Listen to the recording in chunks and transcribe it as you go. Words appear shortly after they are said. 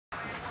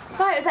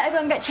Right, we better go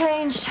and get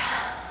changed.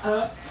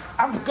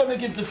 I'm gonna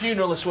give the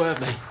funeral a swerve,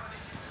 mate.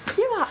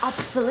 You are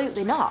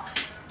absolutely not.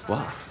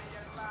 What?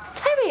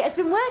 Terry has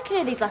been working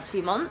here these last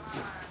few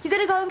months. You're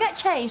gonna go and get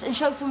changed and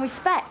show some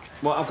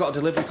respect. Well, I've got a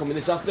delivery coming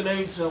this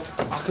afternoon, so...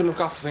 I can look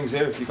after things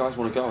here if you guys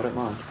want to go, I don't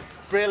mind.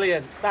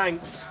 Brilliant,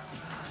 thanks.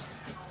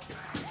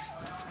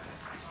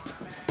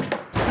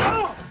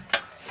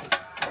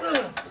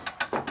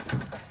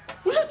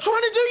 What's it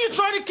trying to do? You're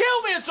trying to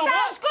kill me or something?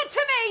 Sounds good to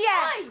me,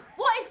 yeah. Hey,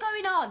 what is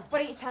going on? Why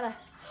don't you tell her?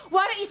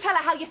 Why don't you tell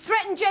her how you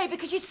threatened Jay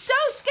because you're so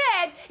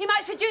scared he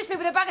might seduce me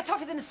with a bag of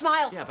toffees and a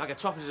smile? Yeah, a bag of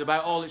toffees is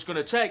about all it's going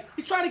to take.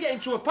 He's trying to get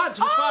into her pants,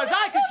 and as far as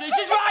I can see,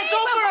 she's right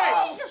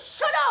over it! Just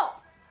shut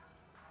up!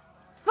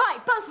 Right,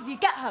 both of you,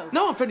 get home.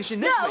 No, I'm finishing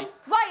this, No, mate.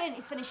 Ryan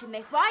is finishing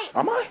this, right?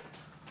 Am I?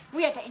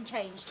 We are getting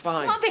changed.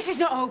 Fine. Come on, this is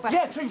not over.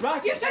 Yeah, too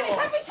right. You say this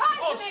every time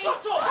Oh, to me.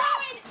 shut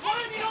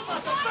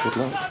up! Good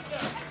luck.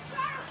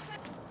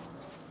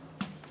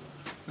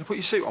 Now put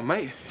your suit on,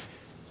 mate.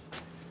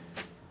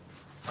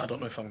 I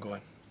don't know if I'm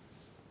going.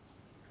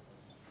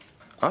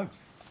 Oh.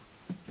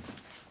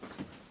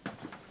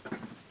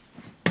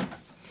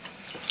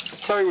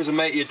 Terry was a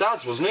mate of your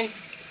dad's, wasn't he?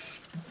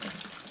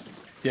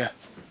 Yeah.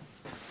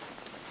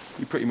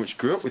 You pretty much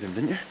grew up with him,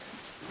 didn't you?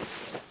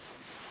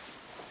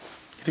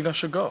 You think I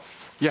should go?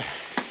 Yeah.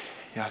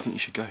 Yeah, I think you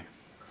should go.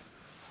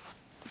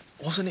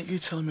 Wasn't it you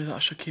telling me that I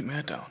should keep my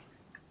head down?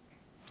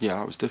 Yeah,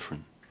 that was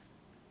different.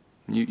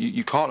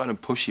 You can't let them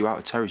push you out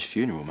of Terry's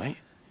funeral, mate.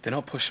 They're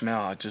not pushing me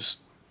out, I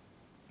just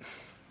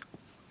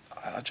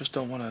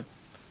don't want to...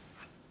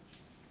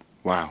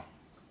 Wow.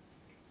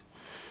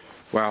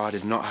 Wow, I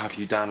did not have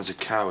you down as a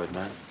coward,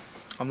 man.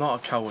 I'm not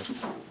a coward.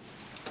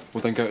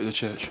 Well, then go to the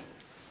church.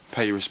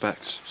 Pay your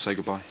respects. Say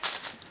goodbye.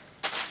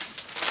 I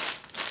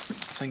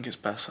think it's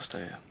best I stay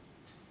here.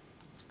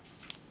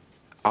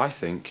 I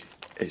think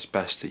it's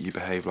best that you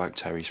behave like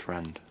Terry's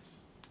friend.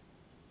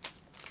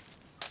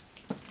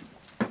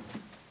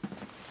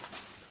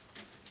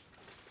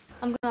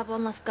 I'm gonna have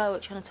one last go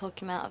at trying to talk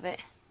him out of it.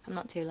 I'm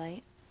not too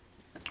late.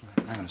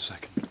 Hang on a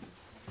second.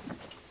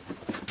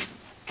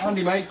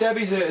 Andy, mate,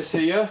 Debbie's here to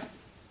see you.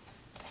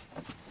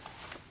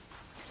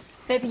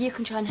 Maybe you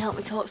can try and help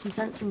me talk some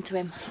sense into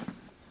him.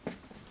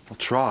 I'll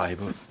try,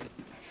 but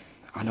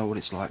I know what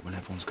it's like when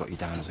everyone's got you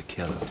down as a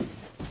killer.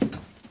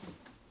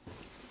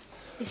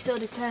 You're still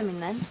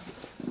determined then?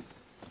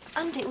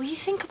 Andy, will you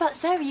think about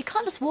Sarah? You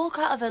can't just walk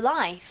out of her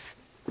life.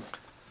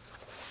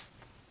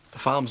 The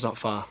farm's not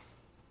far.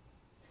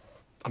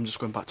 I'm just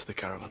going back to the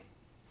caravan.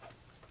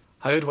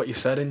 I heard what you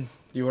said and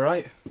you were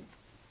right.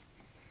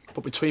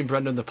 But between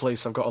Brenda and the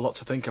police, I've got a lot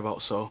to think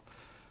about, so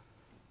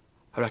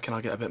I reckon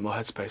I'll get a bit more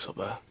headspace up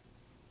there.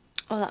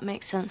 Oh, that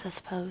makes sense, I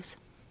suppose.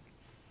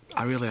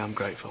 I really am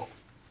grateful.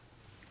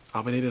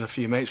 I'll be needing a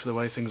few mates with the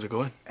way things are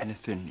going.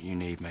 Anything you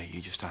need, mate,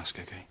 you just ask,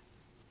 okay?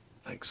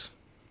 Thanks.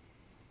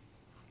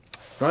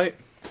 Right.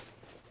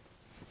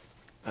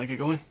 Better get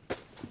going.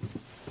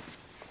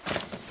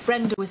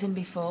 Brenda was in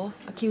before,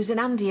 accusing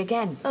Andy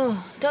again.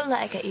 Oh, don't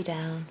let her get you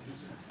down.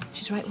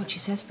 She's right what she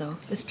says, though.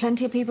 There's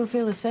plenty of people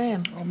feel the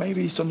same. Or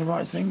maybe he's done the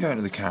right thing going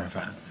to the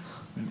caravan.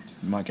 You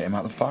might get him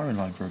out of the firing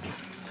line for a bit.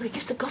 But it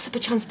gives the gossip a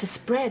chance to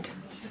spread.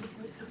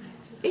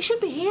 He should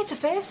be here to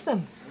face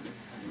them.